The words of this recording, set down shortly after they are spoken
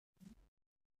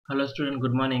Hello student,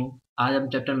 good morning. आज हम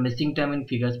chapter missing term in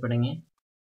figures पढ़ेंगे।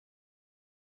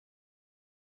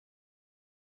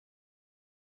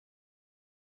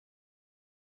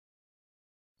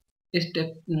 इस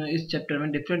चैप्टर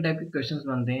में डिफरेंट टाइप के क्वेश्चंस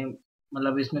बनते हैं।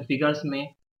 मतलब इसमें फिगर्स में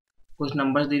कुछ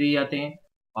नंबर्स दे दिए जाते हैं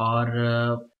और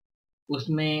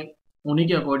उसमें उन्हीं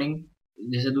के अकॉर्डिंग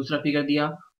जैसे दूसरा फिगर दिया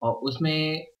और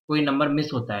उसमें कोई नंबर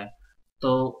मिस होता है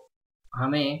तो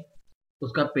हमें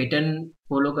उसका पैटर्न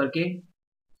फॉलो करके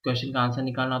क्वेश्चन का आंसर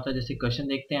निकालना होता है। जैसे क्वेश्चन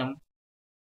देखते हैं हम।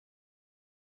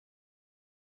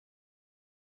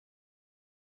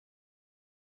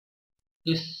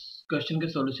 इस क्वेश्चन के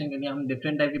सॉल्यूशन के लिए हम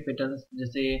डिफरेंट टाइप के पैटर्न्स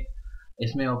जैसे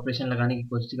इसमें ऑपरेशन लगाने की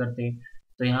कोशिश करते हैं।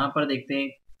 तो यहाँ पर देखते हैं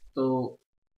तो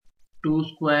 2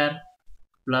 square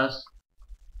plus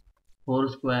 4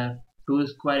 square, 2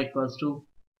 square equals to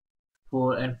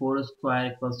 4 and 4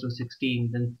 square equals to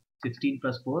 16, then 16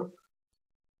 plus 4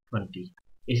 20।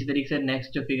 इसी तरीके से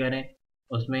नेक्स्ट जो फिगर है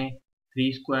उसमें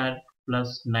 3 square plus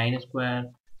 9 square,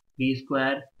 3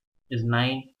 square is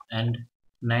 9 and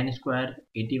 9 square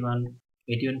 81,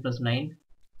 81 plus 9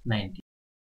 90।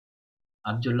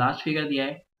 अब जो लास्ट फिगर दिया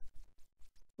है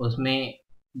उसमें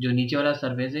जो नीचे वाला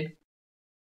सरफेस है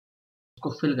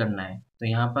उसको फिल करना है। तो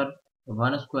यहाँ पर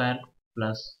 1 square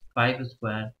plus 5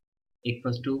 square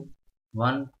equals to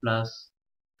 1 plus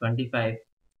 25,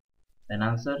 then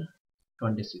answer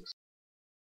 26।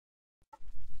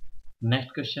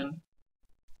 Next question.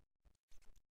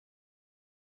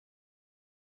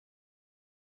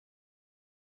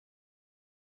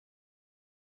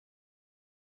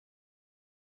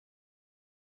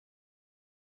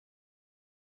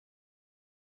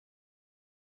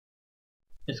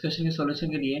 इस क्वेश्चन के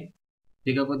सॉल्यूशन के लिए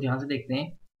फिगर को ध्यान से देखते हैं।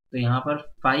 तो यहाँ पर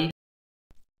 5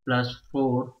 प्लस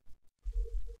 4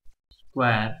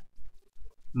 स्क्वायर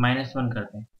माइनस 1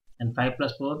 करते हैं and 5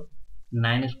 plus 4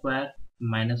 9 square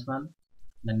minus 1,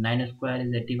 then 9 square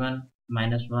is 81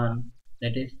 minus 1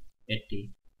 that is 80,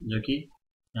 जो कि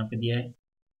यहाँ पे दिया है।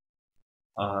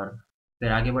 और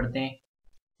फिर आगे बढ़ते हैं।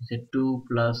 जैसे 2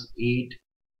 plus 8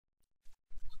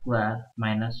 square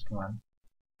minus 1,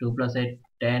 2 plus 8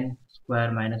 10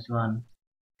 square minus 1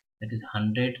 that is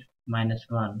 100 minus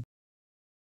 1.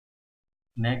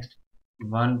 Next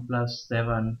 1 plus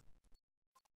 7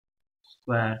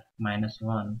 square minus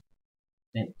 1,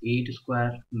 then 8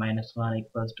 square minus 1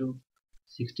 equals to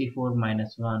 64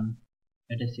 minus 1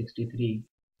 that is 63।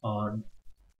 और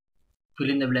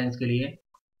fill in the blanks के लिए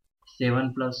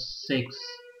 7 plus 6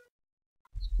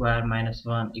 square minus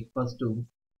 1 equals to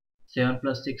 7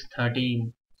 plus 6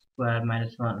 13 square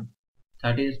minus 1,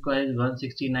 13 square is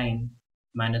 169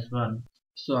 minus 1,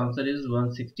 so answer is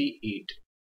 168।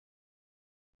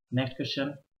 Next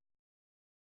question.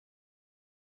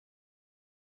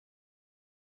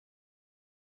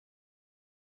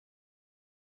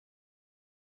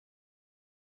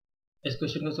 इस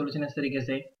question का solution इस तरीके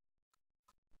से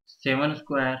 7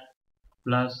 square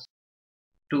plus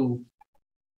 2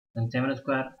 and 7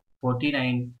 square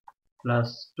 49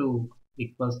 plus 2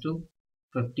 equals to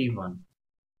 51,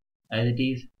 as it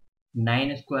is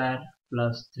 9 square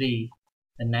plus 3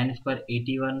 and 9 square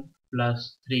 81 plus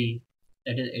 3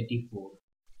 that is 84।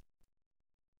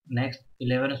 next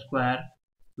 11 square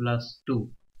plus 2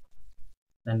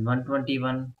 then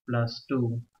 121 plus 2,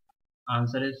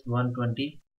 answer is 120।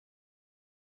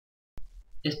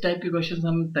 इस type के question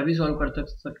हम तभी solve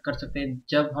कर सकते हैं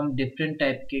जब हम डिफरेंट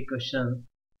टाइप के क्वेश्चन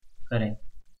करें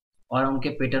और उनके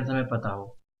पैटर्न्स हमें पता हो।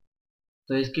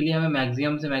 तो इसके लिए हमें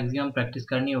मैक्सिमम से मैक्सिमम प्रैक्टिस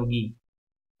करनी होगी।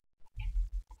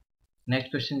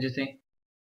 नेक्स्ट क्वेश्चन जैसे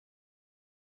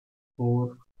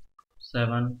 4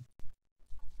 7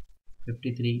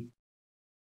 53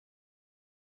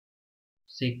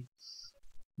 6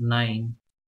 9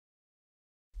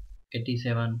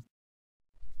 87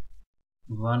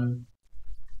 1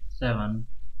 7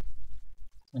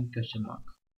 एंड क्वेश्चन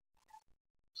मार्क।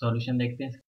 सॉल्यूशन देखते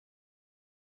हैं।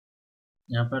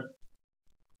 यहाँ पर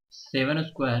 7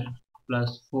 square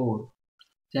plus 4,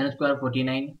 7 square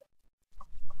 49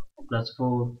 plus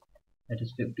 4 that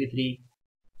is 53,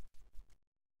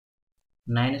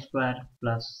 9 square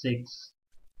plus 6,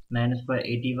 9 square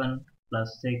 81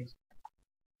 plus 6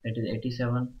 that is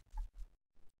 87,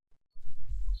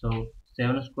 so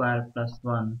 7 square plus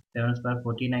 1, 7 square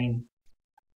 49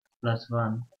 plus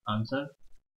 1, answer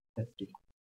 50।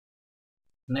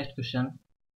 next question।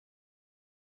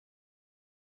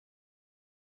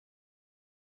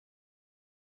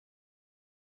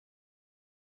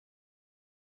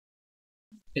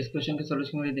 इस क्वेश्चन के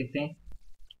सॉल्यूशन में देखते हैं।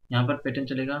 यहाँ पर पैटर्न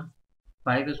चलेगा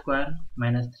 5 square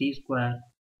minus 3 square,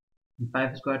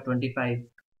 5 square 25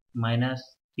 minus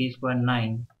 3 square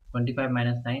 9, 25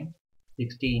 minus 9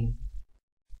 16,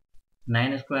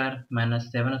 9 square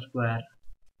minus 7 square,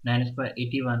 9 square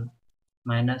 81,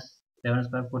 minus 7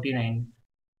 square 49,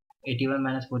 81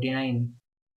 minus 49,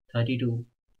 32,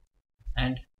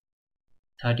 and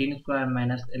 13 square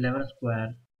minus 11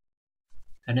 square,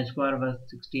 13 square was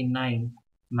 69,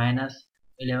 minus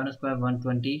 11 square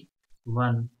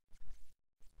 121.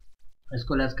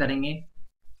 इसको less करेंगे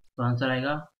तो आंसर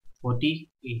आएगा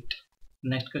 48.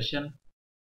 Next question.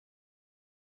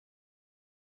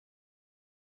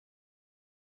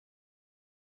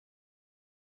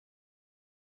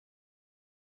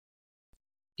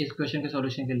 इस क्वेश्चन के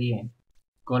सॉल्यूशन के लिए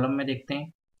कॉलम में देखते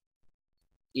हैं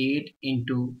 8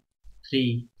 into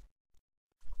 3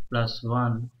 plus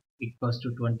 1 equals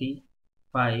to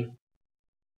 25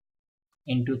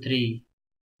 into 3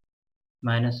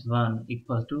 minus 1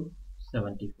 equals to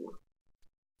 74.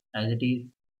 As it is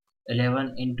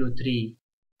 11 into 3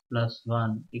 plus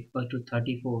 1 equals to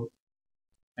 34,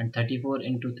 and 34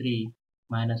 into 3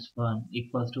 minus 1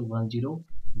 equals to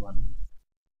 101.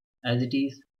 As it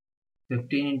is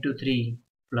 15 into 3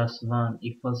 plus 1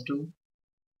 equals to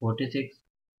 46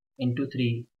 into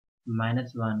 3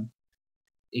 minus 1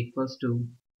 equals to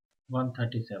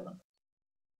 137.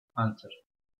 Answer.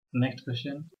 Next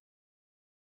question.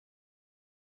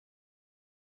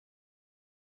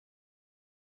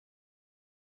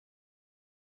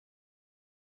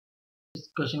 इस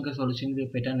question का solution के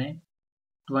pattern है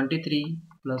 23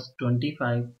 plus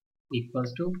 25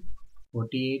 equals to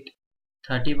 48,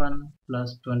 31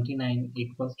 plus 29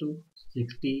 equals to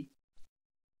 60,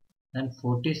 then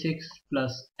 46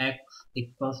 plus x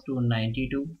equals to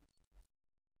 92.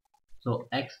 So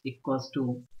x equals to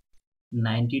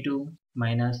 92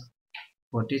 minus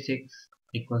 46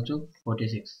 equals to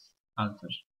 46.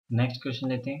 Answer. Next question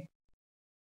लेते हैं.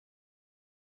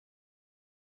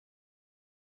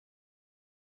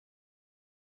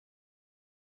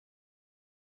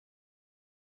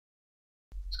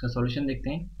 इसका solution देखते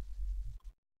हैं.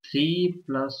 3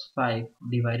 plus 5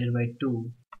 divided by 2.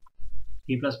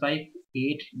 3 plus 5,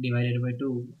 8 divided by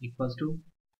 2 equals to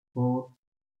 4.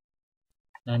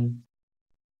 Then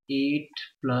 8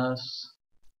 plus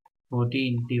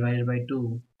 14 divided by 2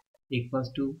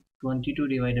 equals to 22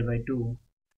 divided by 2,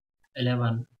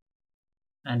 11.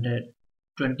 And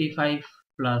 25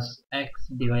 plus x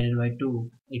divided by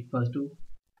 2 equals to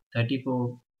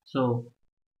 34. So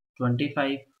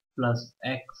 25 plus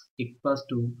x equals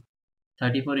to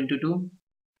 34 into 2,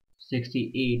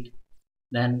 68.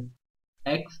 Then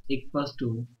x equals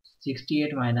to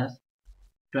 68 minus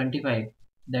 25,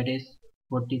 that is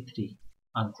 43.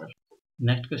 Answer.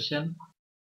 Next question.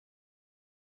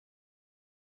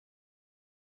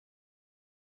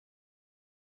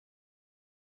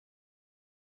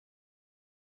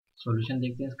 Solution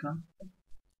देखते हैं इसका.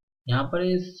 यहाँ पर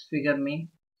इस figure में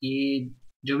ये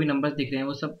जो भी नंबर्स दिख रहे हैं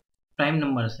वो सब प्राइम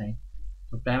नंबर्स हैं.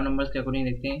 तो प्राइम नंबर्स के अकॉर्डिंग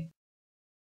देखते हैं.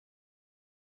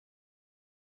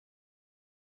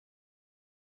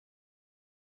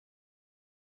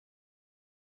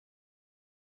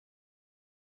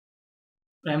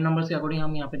 प्राइम नंबर्स के अकॉर्डिंग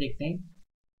हम यहाँ पे देखते हैं.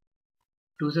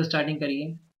 2 से स्टार्टिंग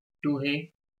करिए. 2 है,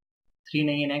 3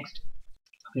 नहीं है, नेक्स्ट.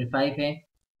 फिर 5 है,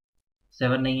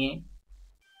 7 नहीं है,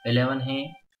 11 है,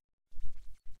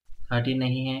 13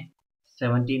 नहीं है,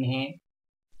 17 है,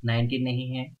 19 नहीं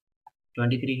है,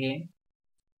 23 है,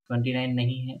 29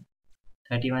 नहीं है,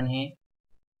 31 है,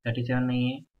 37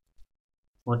 नहीं है,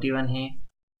 41 है,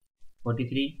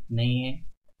 43 नहीं है,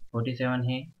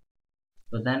 47 है.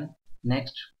 तो देन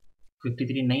नेक्स्ट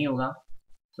 53 नहीं होगा.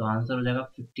 तो आंसर हो जाएगा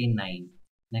 59.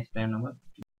 Next prime number.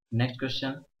 Next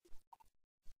question.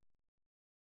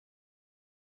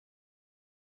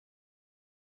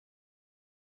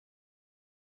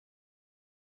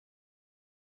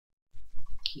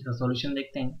 इसका सॉल्यूशन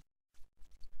देखते हैं.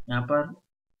 यहाँ पर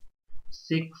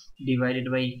 6 divided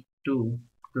by 2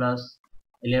 plus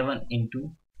 11 into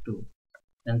 2.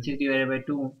 Then 6 divided by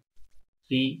 2,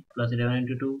 3 plus 11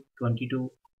 into 2, 22.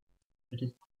 That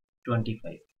is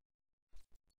 25.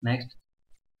 Next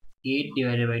 8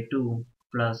 divided by 2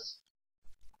 plus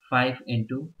 5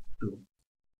 into 2.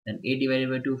 Then 8 divided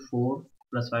by 2, 4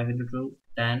 plus 5 into 2,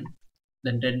 10.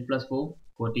 Then 10 plus 4,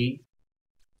 14.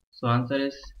 So answer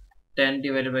is 10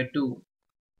 divided by 2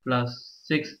 plus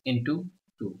 6 into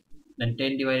 2. Then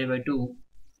 10 divided by 2,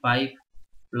 5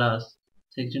 plus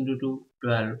 6 into 2,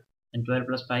 12. And 12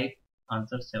 plus 5,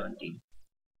 answer 17.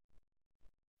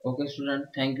 Okay student,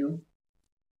 thank you.